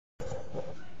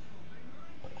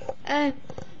Um,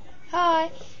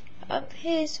 Hi, I'm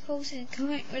here supporting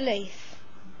Comic Relief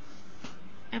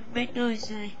and Red Nose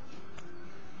Day,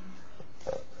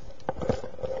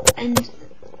 and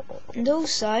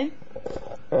also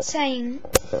saying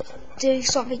do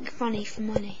something funny for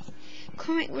money.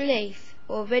 Comic Relief,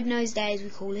 or Red Nose Day as we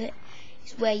call it,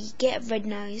 is where you get a red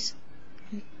nose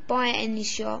and buy it in any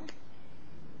shop.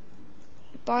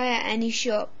 Buy it at any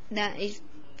shop that is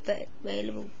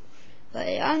available. But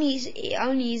it only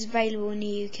is available in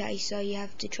the UK, so you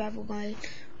have to go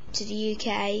to the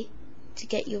UK to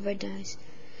get your red nose.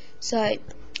 So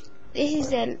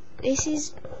this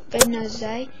is Red Nose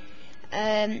Day,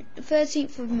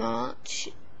 13th of March,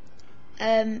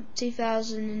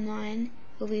 2009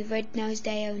 will be Red Nose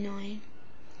Day 09.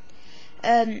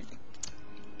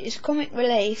 It's Comic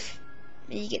Relief,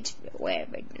 and you get to wear a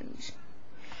red nose.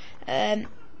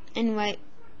 Anyway.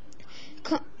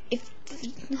 If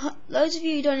loads of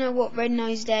you don't know what Red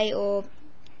Nose Day or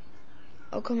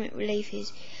Comic Relief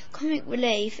is, Comic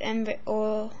Relief,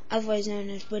 or otherwise known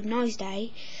as Red Nose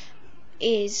Day,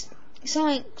 is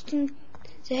something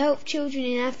to help children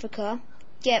in Africa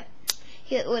get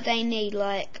what they need,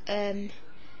 like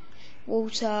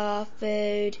water,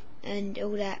 food, and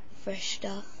all that fresh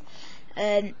stuff.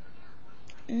 Yeah,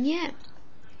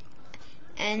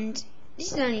 and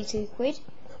this is only £2.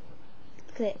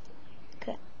 Click.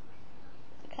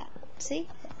 See,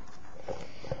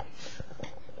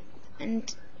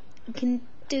 and you can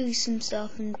do some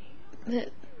stuff and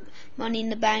put money in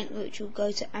the bank, which will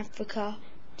go to Africa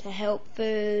to help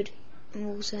food and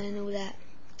water and all that.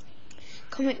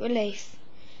 Comic Relief.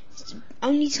 It's the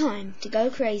only time to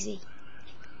go crazy,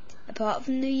 apart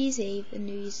from New Year's Eve and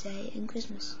New Year's Day and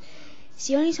Christmas. It's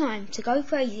the only time to go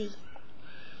crazy.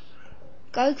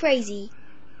 Go crazy,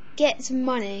 get some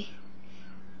money,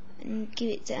 and give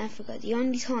it to Africa. The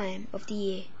only time of the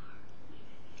year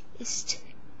is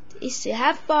to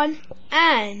have fun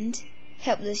and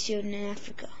help those children in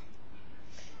Africa.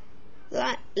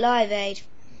 Like Live Aid,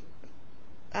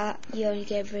 you only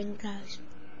get a red nose,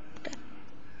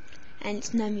 and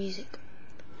it's no music.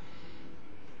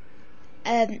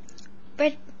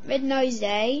 Red Nose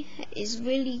Day is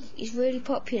really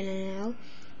popular now.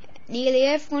 Nearly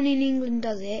everyone in England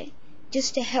does it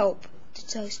just to help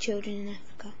those children in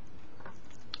Africa.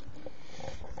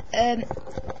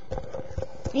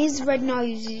 Here's the red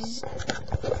noses.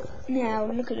 Now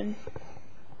look at them.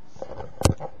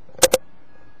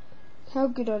 How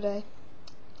good are they?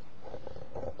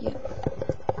 Yeah.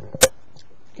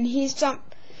 And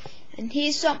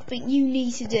here's something you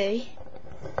need to do.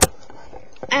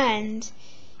 And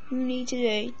you need to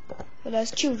do for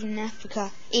those children in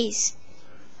Africa is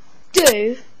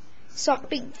do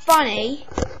something funny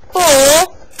for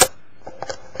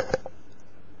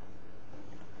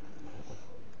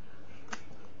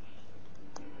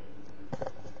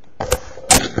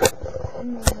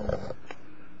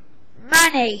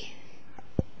money.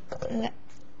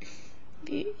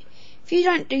 If you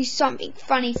don't do something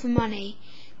funny for money,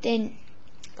 then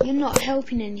you're not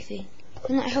helping anything.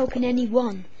 You're not helping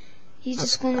anyone. You're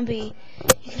just gonna be.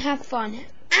 You can have fun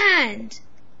and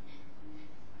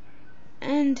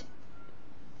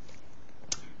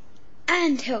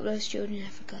help those children in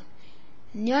Africa.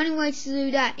 And the only way to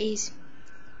do that is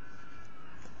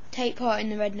take part in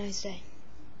the Red Nose Day.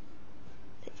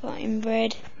 Take part in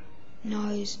Red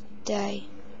Nose Day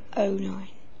 09.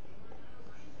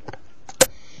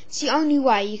 It's the only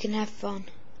way you can have fun.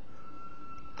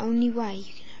 Only way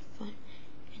you can have fun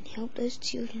and help those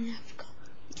children in Africa.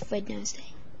 It's Red Nose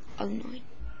Day 09.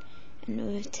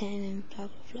 And with 10 and blah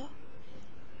blah blah.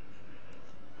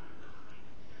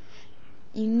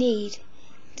 You need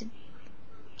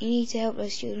to help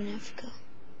those children in Africa.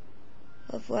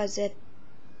 Otherwise they're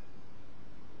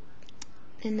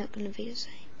not going to be the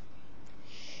same.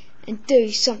 And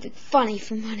do something funny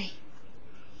for money.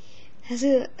 As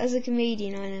a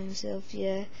comedian, I know myself.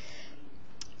 Yeah,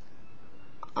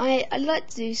 I'd like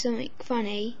to do something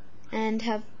funny and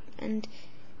help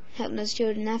those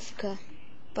children in Africa,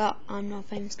 but I'm not a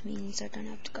famous comedian, so I don't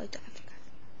have to go to Africa.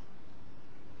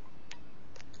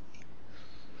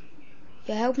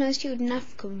 You're helping those children in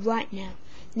Africa right now,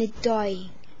 and they're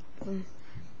dying from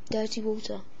dirty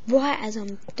water right as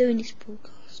I'm doing this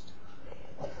podcast.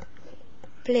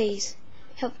 Please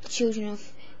help the children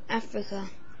of Africa.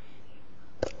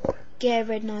 Get a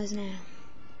red nose now.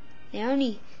 They're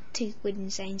only £2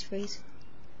 in Sainsbury's.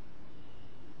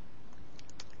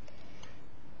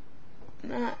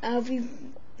 I'll be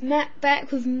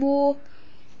back with more.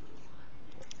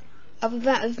 I'll be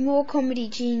back with more comedy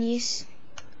genius.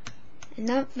 And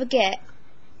don't forget,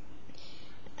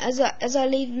 as I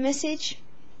leave the message,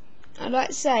 I'd like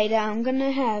to say that I'm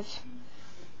gonna have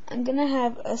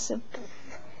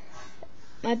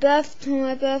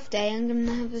my birthday. I'm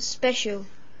gonna have a special,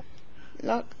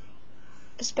 like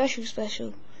a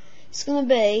special. It's gonna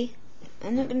be.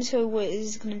 I'm not gonna tell you what it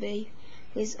is gonna be,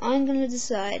 because I'm gonna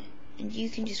decide, and you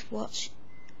can just watch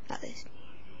like this.